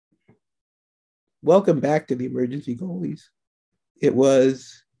Welcome back to the emergency goalies. It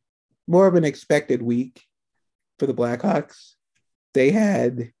was more of an expected week for the Blackhawks. They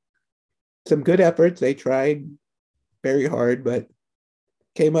had some good efforts. They tried very hard, but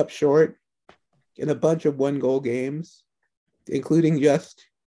came up short in a bunch of one goal games, including just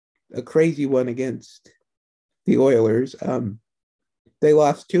a crazy one against the Oilers. They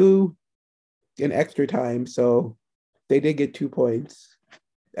lost two in extra time, so they did get 2 points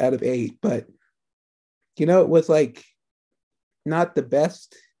out of eight, but it was like not the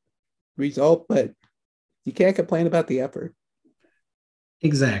best result, but you can't complain about the effort.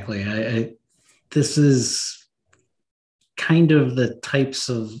 Exactly. This is kind of the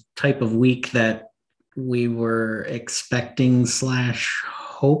type of week that we were expecting slash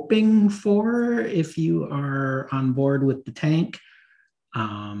hoping for if you are on board with the tank.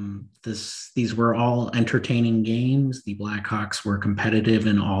 These were all entertaining games. The Blackhawks were competitive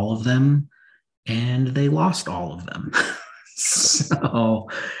in all of them, and they lost all of them. So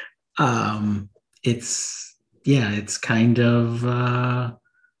it's kind of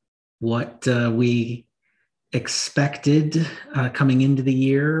what we expected coming into the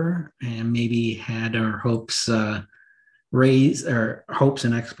year, and maybe had our hopes raised, or hopes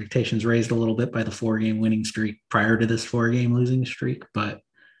and expectations raised a little bit by the 4-game winning streak prior to this 4-game losing streak. But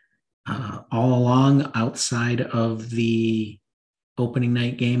all along, outside of the opening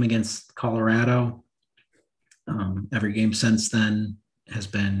night game against Colorado, every game since then has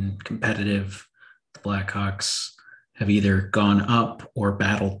been competitive. The Blackhawks have either gone up or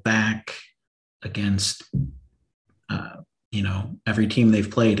battled back against, every team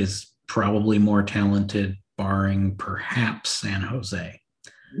they've played is probably more talented, barring perhaps San Jose.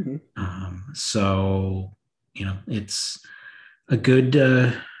 Mm-hmm. So, it's a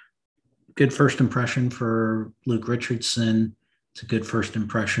good first impression for Luke Richardson. It's a good first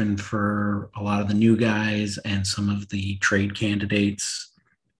impression for a lot of the new guys and some of the trade candidates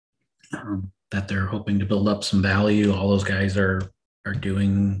that they're hoping to build up some value. All those guys are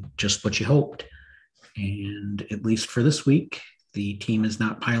doing just what you hoped. And at least for this week, the team is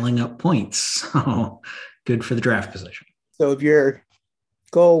not piling up points. So good for the draft position. So if your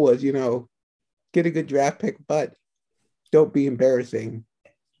goal was, get a good draft pick, but don't be embarrassing,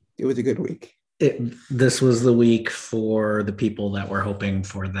 it was a good week. This was the week for the people that were hoping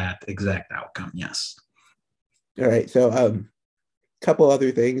for that exact outcome. Yes. All right. So couple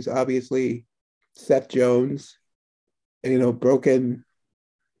other things. Obviously, Seth Jones, broken,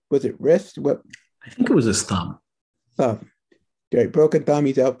 was it wrist? What? I think it was his thumb. Thumb. Right. Broken thumb.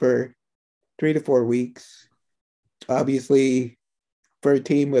 He's out for 3 to 4 weeks. Obviously, for a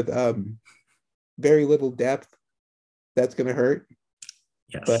team with very little depth, that's going to hurt.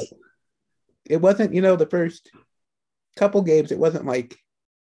 Yes. But it wasn't, the first couple games, it wasn't like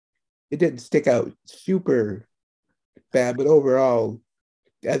it didn't stick out super bad, but overall,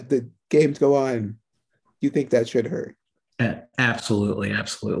 as the games go on, you think that should hurt. Absolutely.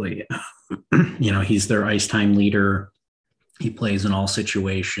 He's their ice time leader. He plays in all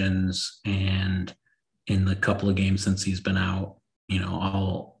situations, and in the couple of games since he's been out,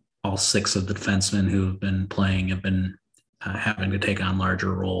 all 6 of the defensemen who have been playing have been having to take on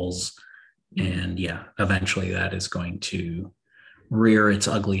larger roles. And eventually that is going to rear its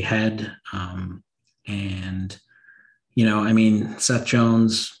ugly head. Seth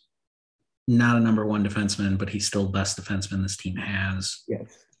Jones, not a number 1 defenseman, but he's still the best defenseman this team has.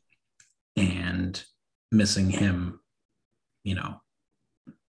 Yes. And missing him,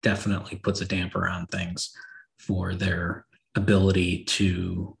 definitely puts a damper on things for their ability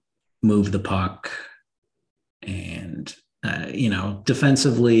to move the puck. And,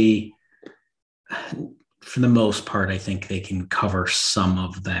 defensively, for the most part, I think they can cover some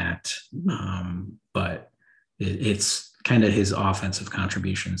of that. But it's kind of his offensive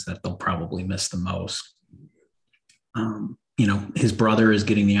contributions that they'll probably miss the most. His brother is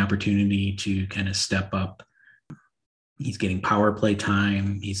getting the opportunity to kind of step up. He's getting power play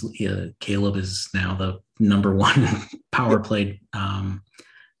time. Caleb is now the number 1 power play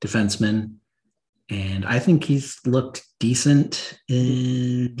defenseman. And I think he's looked decent,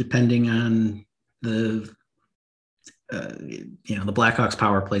 depending on the Blackhawks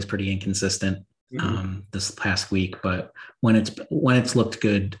power play is pretty inconsistent this past week, but when it's looked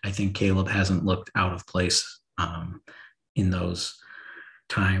good, I think Caleb hasn't looked out of place in those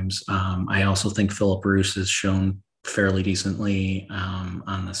times. I also think Philip Roos has shown fairly decently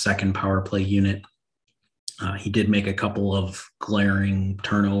on the second power play unit. He did make a couple of glaring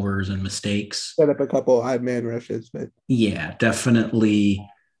turnovers and mistakes. Set up a couple odd man rushes, but definitely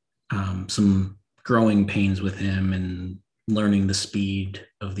some growing pains with him, and learning the speed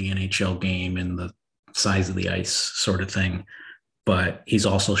of the NHL game and the size of the ice sort of thing. But he's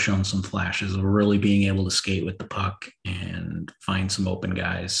also shown some flashes of really being able to skate with the puck and find some open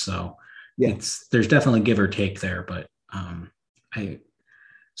guys. So Yeah. there's definitely give or take there, but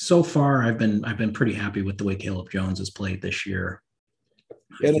so far I've been pretty happy with the way Caleb Jones has played this year.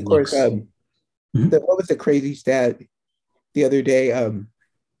 And of course, what was the crazy stat the other day? I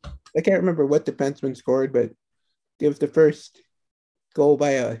can't remember what defenseman scored, but it was the first goal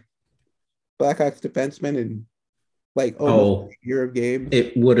by a Blackhawks defenseman in like almost a year of games.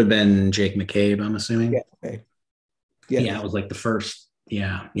 It would have been Jake McCabe, I'm assuming. Yeah. Okay. Yes. Yeah, it was like the first.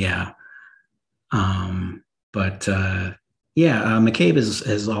 Yeah. McCabe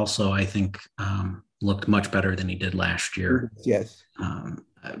has also, I think, looked much better than he did last year. Yes.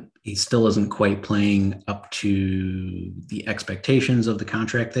 He still isn't quite playing up to the expectations of the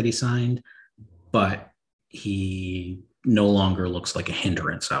contract that he signed, but he no longer looks like a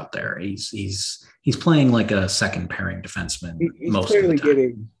hindrance out there. He's playing like a second pairing defenseman. He's most clearly of the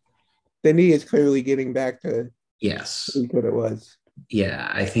time. The knee is clearly getting back to what it was. Yeah,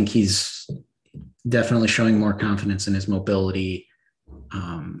 I think he's definitely showing more confidence in his mobility,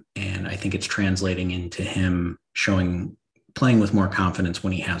 and I think it's translating into him playing with more confidence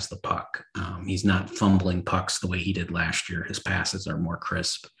when he has the puck. He's not fumbling pucks the way he did last year. His passes are more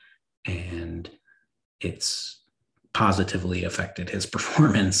crisp, and it's positively affected his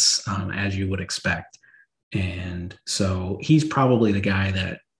performance, as you would expect. And so he's probably the guy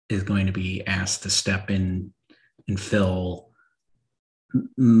that is going to be asked to step in and fill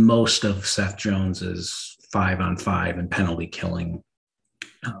most of Seth Jones's 5-on-5 and penalty killing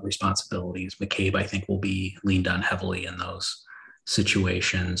responsibilities. McCabe, I think, will be leaned on heavily in those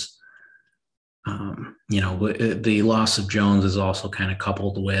situations. The loss of Jones is also kind of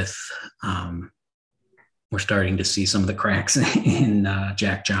coupled with we're starting to see some of the cracks in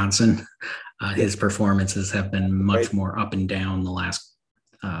Jack Johnson. His performances have been much more up and down the last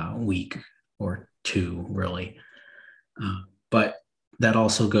week or two, really. But that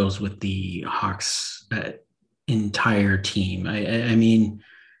also goes with the Hawks' entire team. I mean,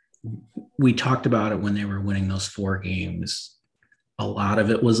 we talked about it when they were winning those 4 games. A lot of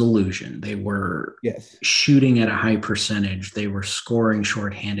it was illusion. They were shooting at a high percentage. They were scoring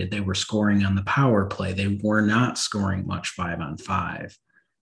shorthanded. They were scoring on the power play. They were not scoring much 5-on-5.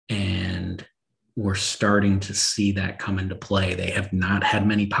 And we're starting to see that come into play. They have not had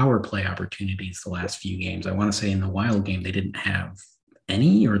many power play opportunities the last few games. I want to say in the Wild game, they didn't have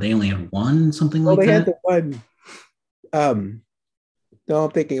any, or they only had one, something like that. They had the one. No,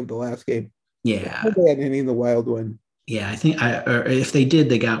 I'm thinking of the last game. Yeah. They had any in the Wild one. Yeah, I think if they did,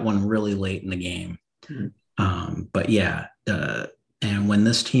 they got one really late in the game. Mm-hmm. But yeah, and when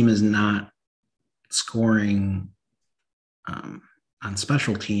this team is not scoring on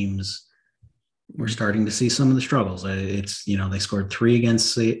special teams, we're starting to see some of the struggles. It's, they scored 3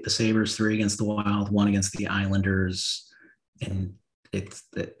 against the Sabres, 3 against the Wild, 1 against the Islanders, and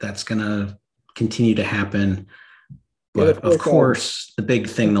that's going to continue to happen. But of course, the big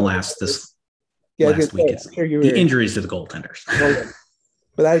thing last week is the injuries to the goaltenders.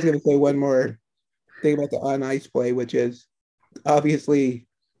 But I was going to say one more thing about the on-ice play, which is obviously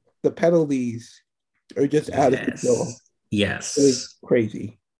the penalties are just out of control. Yes. It's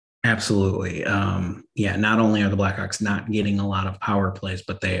crazy. Absolutely. Not only are the Blackhawks not getting a lot of power plays,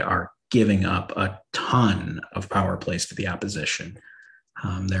 but they are giving up a ton of power plays to the opposition.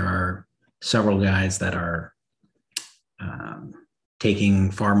 There are several guys that are taking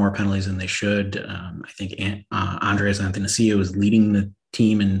far more penalties than they should. I think Andres Athanasiou is leading the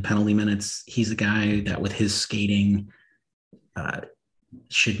team in penalty minutes. He's a guy that with his skating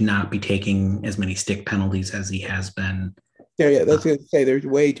should not be taking as many stick penalties as he has been. Yeah, that's going to say there's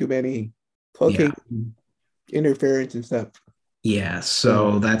way too many hooking, interference and stuff. Yeah,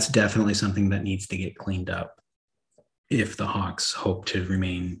 so that's definitely something that needs to get cleaned up if the Hawks hope to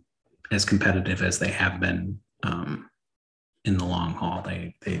remain as competitive as they have been in the long haul.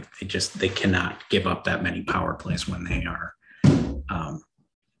 They cannot give up that many power plays when they are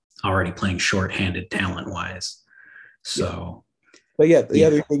already playing shorthanded talent-wise. So, but the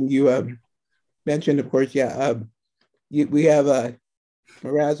other thing you mentioned, of course, we have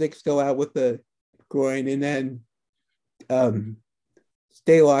Mrazek still out with the groin, and then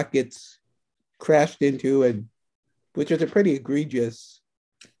Stalock gets crashed into, which is a pretty egregious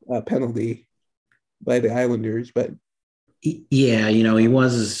penalty by the Islanders. But yeah, he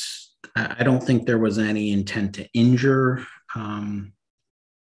was. I don't think there was any intent to injure on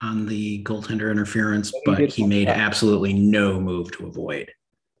the goaltender interference, but he made absolutely no move to avoid,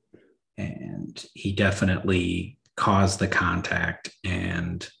 and he definitely caused the contact,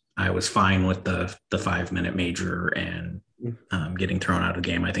 and I was fine with the 5-minute major and getting thrown out of the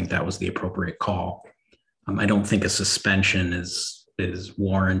game. I think that was the appropriate call. I don't think a suspension is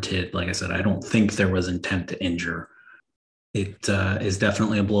warranted. Like I said, I don't think there was intent to injure. It is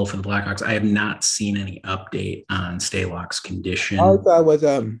definitely a blow for the Blackhawks. I have not seen any update on Stalock's condition. All I thought was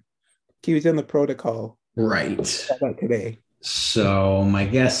he was in the protocol. Right. Today. So my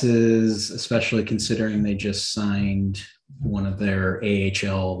guess is, especially considering they just signed one of their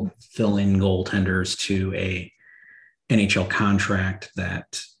AHL fill-in goaltenders to a NHL contract,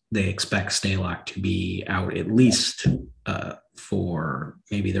 that they expect Stalock to be out at least for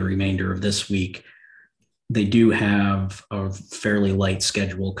maybe the remainder of this week. They do have a fairly light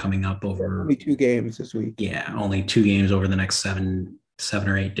schedule coming up over only 2 games this week. Yeah, only 2 games over the next 7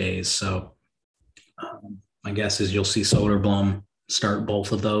 or 8 days. So my guess is you'll see Soderblom start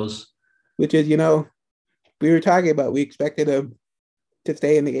both of those. Which is, we were talking about, we expected him to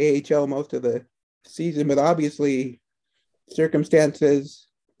stay in the AHL most of the season, but obviously circumstances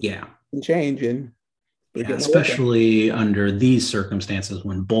can change, and especially under these circumstances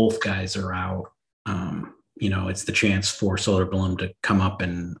when both guys are out. It's the chance for Soderblom to come up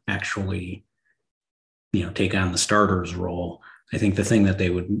and actually, take on the starter's role. I think the thing that they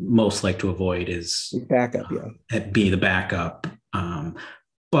would most like to avoid is backup, be the backup.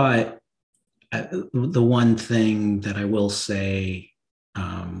 But the one thing that I will say,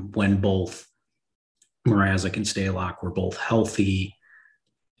 when both Mrazek and Stalock were both healthy,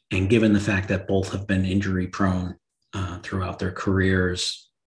 and given the fact that both have been injury prone throughout their careers,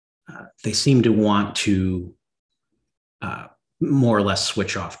 they seem to want to more or less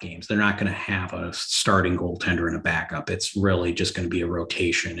switch off games. They're not going to have a starting goaltender and a backup. It's really just going to be a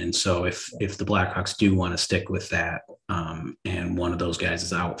rotation. And so if the Blackhawks do want to stick with that, and one of those guys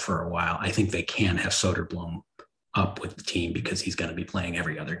is out for a while, I think they can have Soderblom up with the team, because he's going to be playing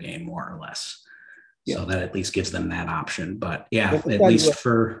every other game more or less. Yeah. So that at least gives them that option. But at least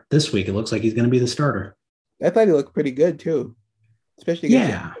for this week, it looks like he's going to be the starter. I thought he looked pretty good too, especially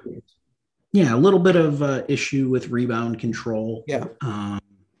against a little bit of issue with rebound control.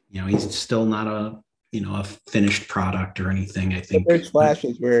 He's still not a finished product or anything. I think there's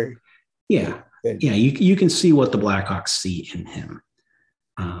flashes where you can see what the Blackhawks see in him.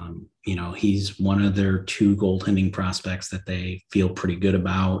 He's one of their 2 goaltending prospects that they feel pretty good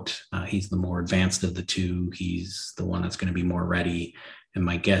about. He's the more advanced of the 2. He's the one that's going to be more ready. And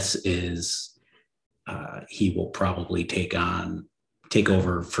my guess is he will probably take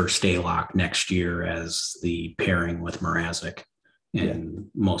over for Stalock next year as the pairing with Mrazek, and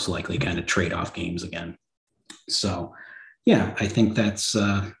most likely kind of trade off games again. So, I think that's,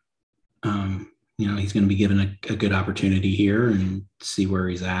 he's going to be given a good opportunity here and see where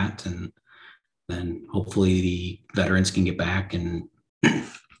he's at. And then hopefully the veterans can get back, and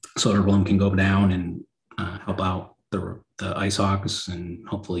Soderblom can go down and help out the Icehogs and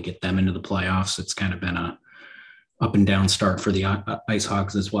hopefully get them into the playoffs. It's kind of been a up and down start for the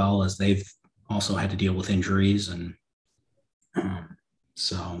Icehogs, as well as they've also had to deal with injuries. And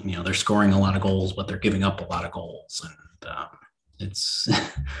so, they're scoring a lot of goals, but they're giving up a lot of goals. And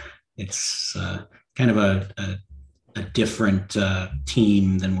it's kind of a different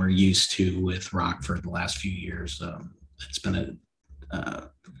team than we're used to with Rockford the last few years. It's been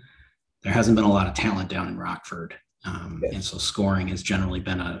there hasn't been a lot of talent down in Rockford. And so scoring has generally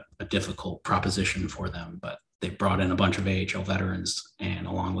been a difficult proposition for them, but they brought in a bunch of AHL veterans, and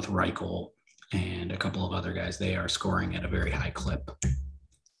along with Reichel and a couple of other guys, they are scoring at a very high clip.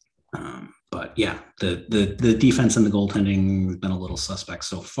 But the defense and the goaltending has been a little suspect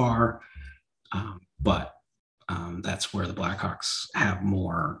so far. But that's where the Blackhawks have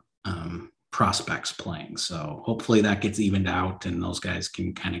more prospects playing. So hopefully that gets evened out and those guys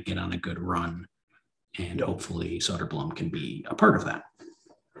can kind of get on a good run, and hopefully Soderblom can be a part of that.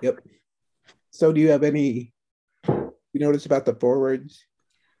 Yep. So do you have any you notice about the forwards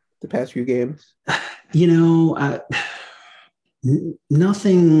the past few games?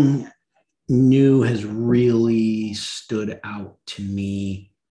 Nothing new has really stood out to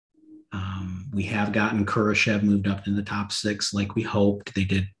me. We have gotten Kurashev moved up in the top 6 like we hoped. They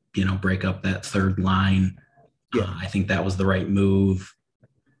did, break up that third line. I think that was the right move.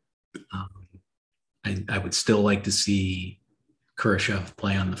 I would still like to see Kurashev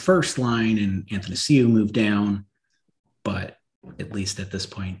play on the first line and Anthony Siu move down, but at least at this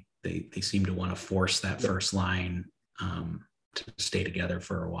point, they seem to want to force that first line to stay together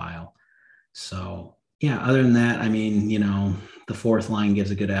for a while. So, other than that, the fourth line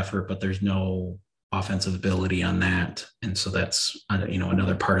gives a good effort, but there's no offensive ability on that. And so that's,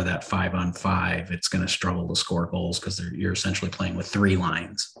 another part of that 5-on-5. It's going to struggle to score goals because you're essentially playing with three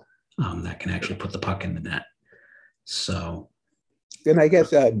lines that can actually put the puck in the net. So. And I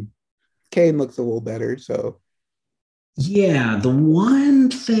guess Kane looks a little better. So. Yeah, the one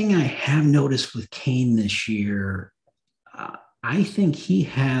thing I have noticed with Kane this year, I think he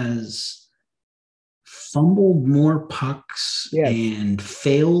has fumbled more pucks and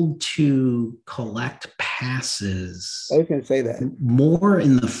failed to collect passes. I was going to say that more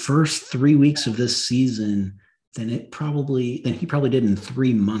in the first 3 weeks of this season than he probably did in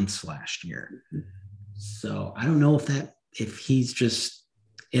 3 months last year. So I don't know if he's just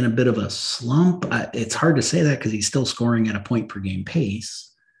in a bit of a slump. It's hard to say that because he's still scoring at a point per game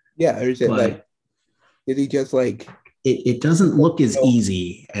pace. Yeah, or is it like, is he just like it doesn't look as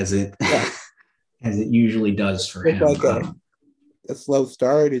easy as it as it usually does for him. Like a slow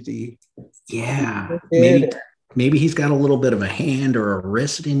start? Is he? Yeah, maybe he's got a little bit of a hand or a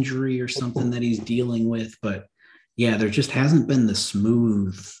wrist injury or something that he's dealing with. But yeah, there just hasn't been the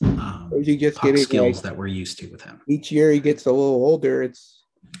smooth puck skills that we're used to with him. Each year he gets a little older, it's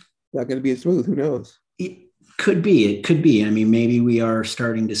not going to be as smooth. Who knows? It could be. I mean, maybe we are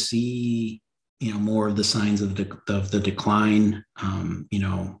starting to see, more of the signs of the decline.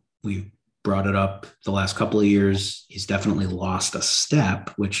 We've brought it up the last couple of years. He's definitely lost a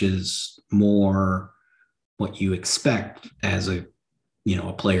step, which is more what you expect as a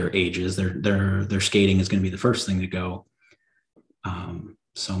player ages. Their skating is going to be the first thing to go.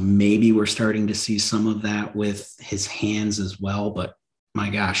 So maybe we're starting to see some of that with his hands as well. But my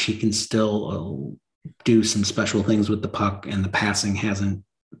gosh, he can still do some special things with the puck, and the passing hasn't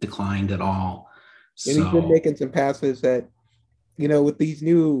declined at all. And he's been making some passes that, with these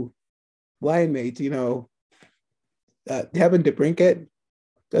new line mates, having DeBrincat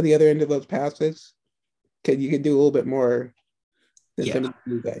on the other end of those passes, you can do a little bit more than some of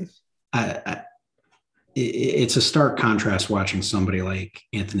the new guys. It's a stark contrast watching somebody like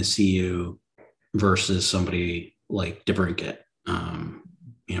Anthony Ciu versus somebody like DeBrincat.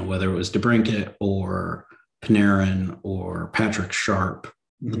 Whether it was DeBrincat or Panarin or Patrick Sharp,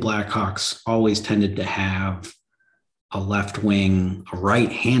 the Blackhawks always tended to have a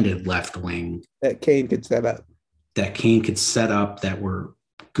right-handed left wing that Kane could set up. That were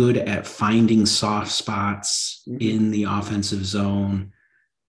good at finding soft spots in the offensive zone.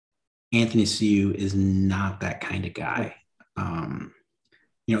 Anthony Ciu is not that kind of guy.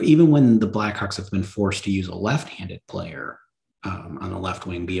 Even when the Blackhawks have been forced to use a left-handed player on the left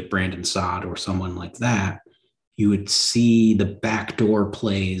wing, be it Brandon Saad or someone like that, you would see the backdoor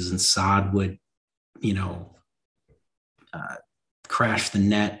plays, and Saad would, crash the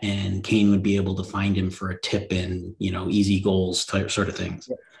net, and Kane would be able to find him for a tip in, easy goals type sort of things.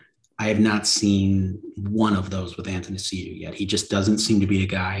 Yeah. I have not seen one of those with Anthony Ciu yet. He just doesn't seem to be a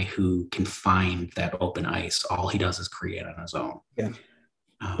guy who can find that open ice. All he does is create on his own. Yeah.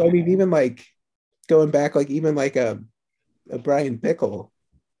 I mean, even like going back, like even like a Brian Pickle.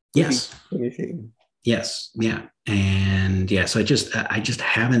 Yes. Finishing. Yes. Yeah. And so I just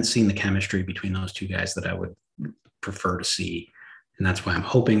haven't seen the chemistry between those two guys that I would prefer to see. And that's why I'm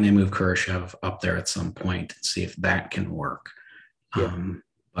hoping they move Kurashev up there at some point and see if that can work. Yeah.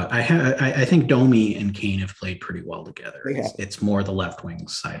 But I think Domi and Kane have played pretty well together. It's more the left wing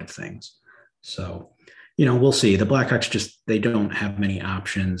side of things. So, we'll see. The Blackhawks they don't have many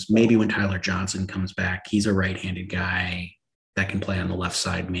options. Maybe when Tyler Johnson comes back, he's a right-handed guy that can play on the left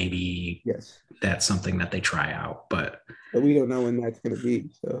side. Maybe that's something that they try out, but we don't know when that's going to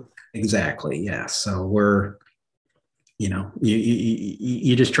be. So exactly. Yeah. So we're,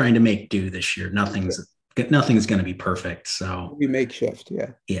 you're just trying to make do this year. Nothing's going to be perfect. So we makeshift.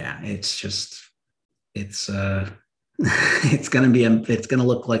 Yeah. Yeah. It's it's going to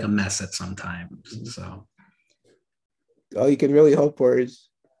look like a mess at some time. So all you can really hope for is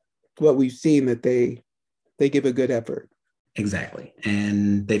what we've seen, that they give a good effort. Exactly.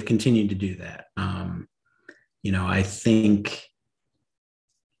 And they've continued to do that. I think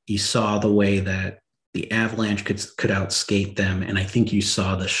you saw the way that the Avalanche could outskate them. And I think you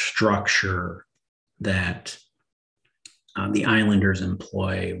saw the structure that the Islanders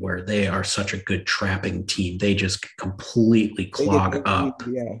employ, where they are such a good trapping team. They just completely clog up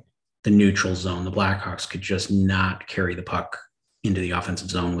the neutral zone. The Blackhawks could just not carry the puck into the offensive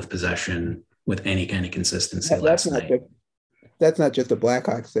zone with possession with any kind of consistency last night. That's not just a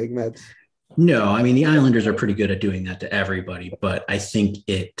Blackhawks thing. No, I mean, the Islanders are pretty good at doing that to everybody, but I think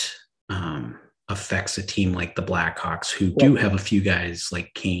it affects a team like the Blackhawks, who do have a few guys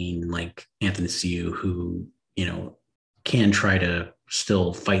like Kane, like Anthony Ciu, who, can try to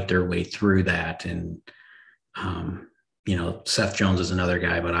still fight their way through that. And, Seth Jones is another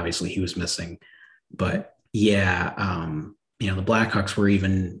guy, but obviously he was missing. But yeah, the Blackhawks were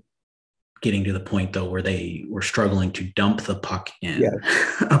even getting to the point though where they were struggling to dump the puck in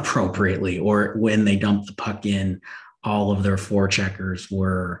appropriately, or when they dumped the puck in, all of their forecheckers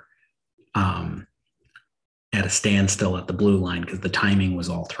were at a standstill at the blue line because the timing was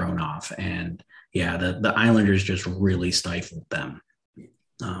all thrown off. And yeah, the Islanders just really stifled them.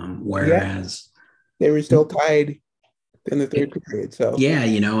 Whereas they were still tied in the third period. So yeah,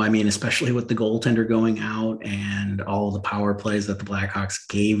 especially with the goaltender going out and all the power plays that the Blackhawks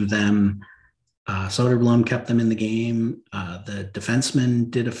gave them, Soderblom kept them in the game. The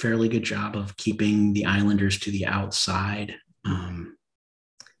defensemen did a fairly good job of keeping the Islanders to the outside.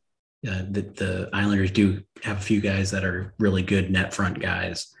 The Islanders do have a few guys that are really good net front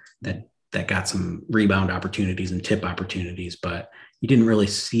guys that got some rebound opportunities and tip opportunities, but you didn't really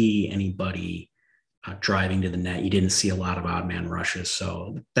see anybody driving to the net. You didn't see a lot of odd man rushes.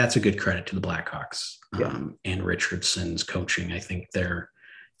 So that's a good credit to the Blackhawks and Richardson's coaching. I think they're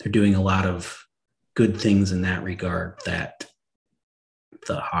doing a lot of good things in that regard that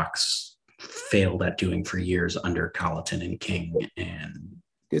the Hawks failed at doing for years under Colleton and King. And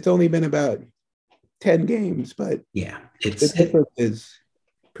it's only been about 10 games, but yeah, the difference is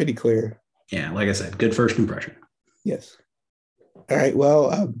pretty clear. Yeah, like I said, good first impression. Yes. All right.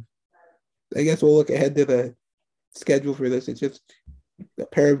 Well, I guess we'll look ahead to the schedule for this. It's just a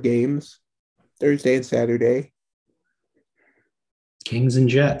pair of games, Thursday and Saturday. Kings and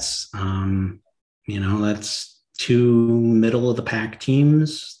Jets. That's two middle of the pack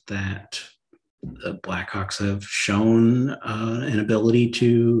teams that the Blackhawks have shown an ability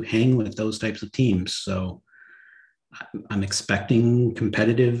to hang with those types of teams. So I'm expecting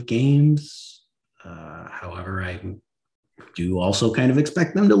competitive games. However, I do also kind of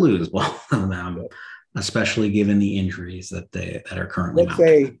expect them to lose both of them, especially given the injuries that are currently mounting.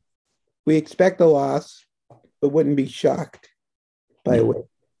 Let's say we expect a loss, but wouldn't be shocked by a win.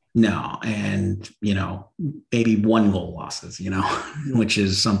 No, and maybe 1-goal losses, which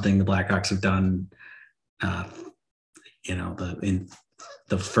is something the Blackhawks have done. In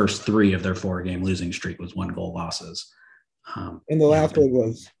the first 3 of their 4-game losing streak was 1-goal losses. And the last one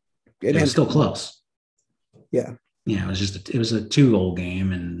was still close. Yeah. Yeah, it was a 2-goal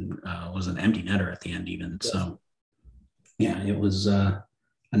game, and was an empty netter at the end even. Yes. So yeah, it was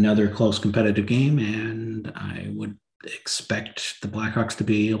another close competitive game, and I would expect the Blackhawks to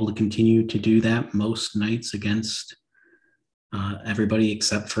be able to continue to do that most nights against everybody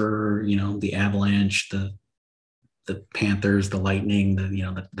except for the Avalanche, the Panthers, the Lightning,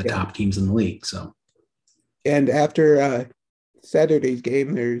 the top teams in the league. So, and after Saturday's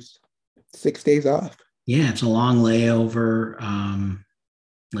game, there's 6 days off. Yeah, it's a long layover,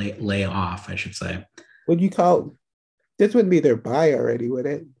 lay off, I should say. Would you call this? Wouldn't be their bye already, would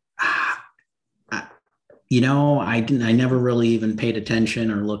it? I never really even paid attention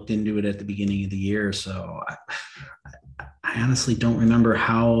or looked into it at the beginning of the year. So I honestly don't remember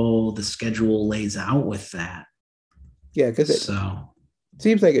how the schedule lays out with that. Yeah, because it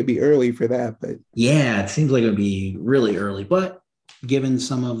seems like it'd be early for that. But yeah, it seems like it would be really early. But given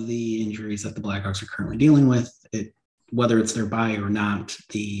some of the injuries that the Blackhawks are currently dealing with, whether it's their bye or not,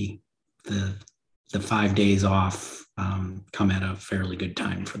 the 5 days off come at a fairly good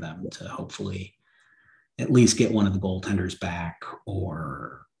time for them to hopefully at least get one of the goaltenders back,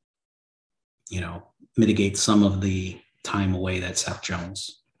 or mitigate some of the time away that Seth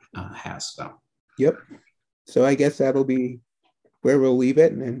Jones has. So yep. So I guess that'll be where we'll leave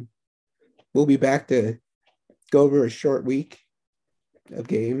it, and then we'll be back to go over a short week of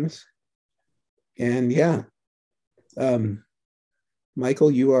games. And yeah,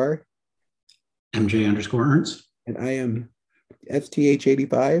 Michael, you are MJ_Ernst, and I am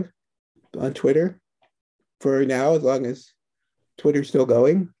STH85 on Twitter for now, as long as Twitter's still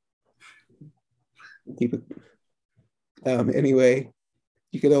going. Keep it. Anyway,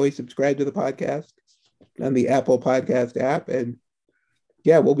 you can always subscribe to the podcast on the Apple Podcast app, and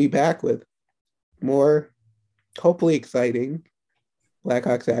yeah, we'll be back with more hopefully exciting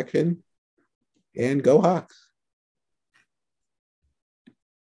Blackhawks action, and go Hawks.